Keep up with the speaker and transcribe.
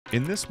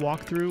In this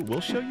walkthrough,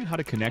 we'll show you how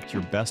to connect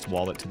your Best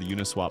Wallet to the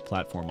Uniswap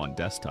platform on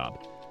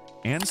desktop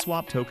and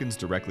swap tokens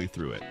directly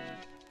through it.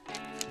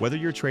 Whether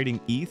you're trading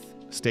ETH,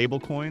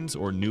 stablecoins,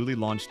 or newly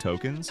launched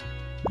tokens,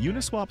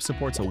 Uniswap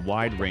supports a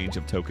wide range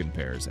of token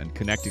pairs, and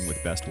connecting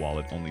with Best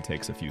Wallet only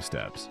takes a few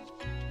steps.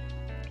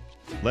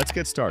 Let's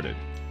get started.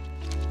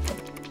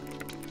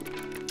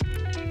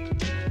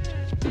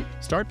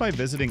 Start by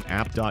visiting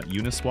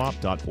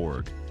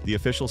app.uniswap.org, the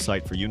official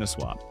site for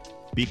Uniswap.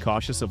 Be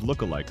cautious of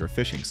lookalike or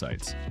phishing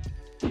sites.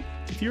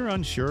 If you're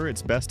unsure,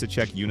 it's best to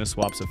check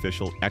Uniswap's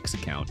official X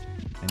account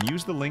and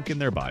use the link in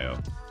their bio.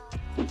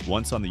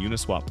 Once on the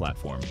Uniswap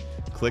platform,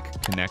 click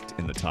Connect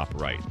in the top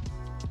right.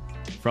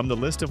 From the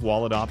list of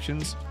wallet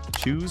options,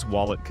 choose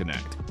Wallet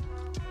Connect.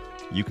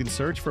 You can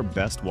search for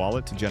Best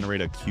Wallet to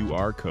generate a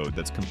QR code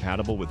that's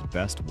compatible with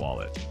Best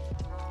Wallet.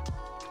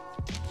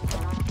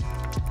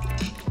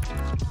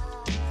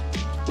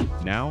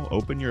 Now,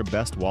 open your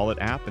Best Wallet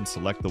app and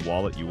select the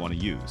wallet you want to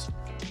use.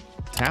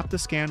 Tap the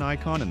scan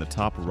icon in the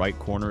top right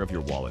corner of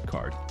your wallet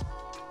card.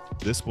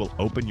 This will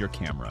open your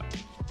camera.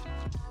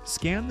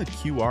 Scan the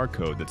QR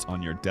code that's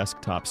on your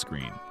desktop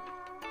screen.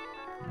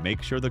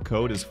 Make sure the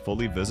code is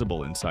fully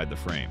visible inside the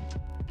frame.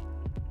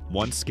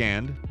 Once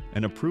scanned,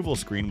 an approval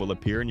screen will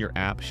appear in your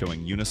app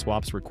showing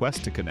Uniswap's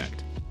request to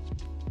connect.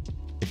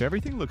 If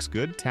everything looks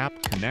good, tap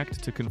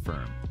Connect to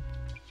confirm.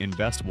 In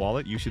Best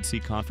Wallet, you should see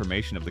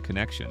confirmation of the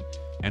connection,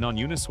 and on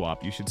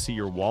Uniswap, you should see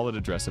your wallet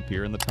address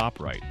appear in the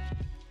top right.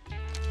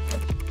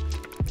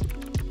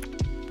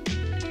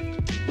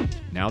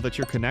 Now that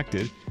you're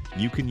connected,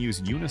 you can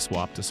use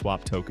Uniswap to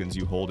swap tokens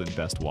you hold in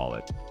Best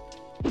Wallet.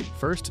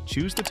 First,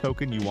 choose the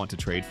token you want to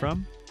trade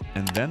from,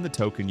 and then the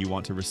token you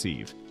want to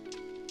receive.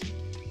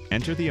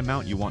 Enter the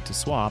amount you want to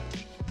swap,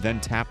 then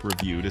tap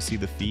Review to see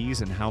the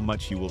fees and how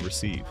much you will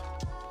receive.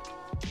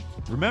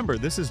 Remember,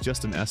 this is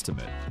just an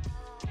estimate.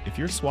 If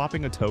you're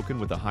swapping a token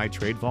with a high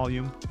trade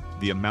volume,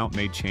 the amount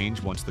may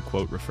change once the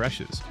quote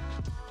refreshes.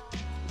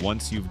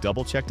 Once you've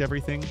double-checked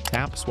everything,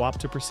 tap Swap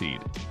to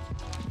proceed.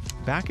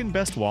 Back in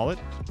Best Wallet,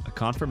 a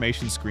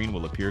confirmation screen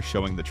will appear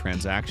showing the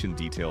transaction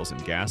details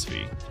and gas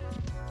fee.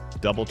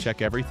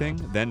 Double-check everything,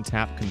 then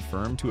tap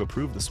Confirm to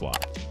approve the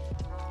swap.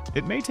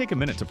 It may take a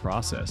minute to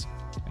process,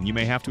 and you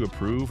may have to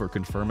approve or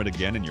confirm it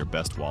again in your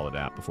Best Wallet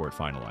app before it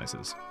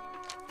finalizes.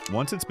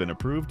 Once it's been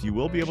approved, you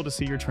will be able to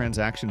see your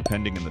transaction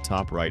pending in the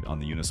top right on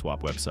the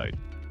Uniswap website.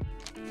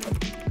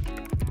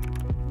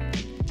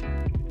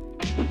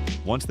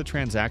 Once the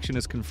transaction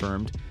is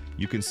confirmed,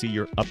 you can see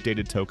your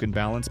updated token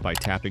balance by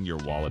tapping your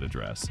wallet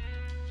address.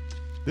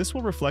 This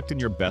will reflect in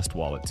your Best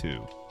Wallet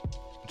too.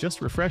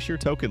 Just refresh your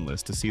token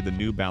list to see the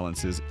new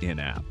balances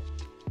in-app.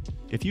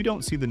 If you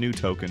don't see the new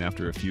token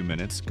after a few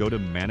minutes, go to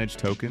Manage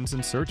Tokens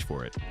and search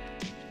for it.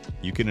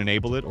 You can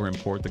enable it or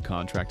import the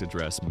contract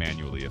address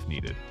manually if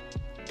needed.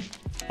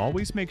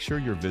 Always make sure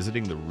you're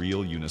visiting the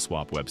real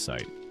Uniswap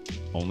website.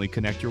 Only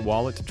connect your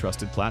wallet to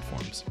trusted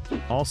platforms.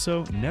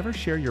 Also, never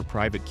share your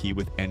private key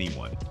with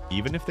anyone,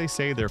 even if they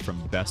say they're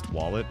from Best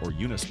Wallet or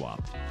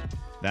Uniswap.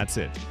 That's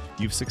it.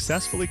 You've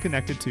successfully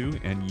connected to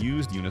and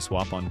used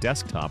Uniswap on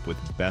desktop with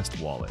Best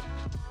Wallet.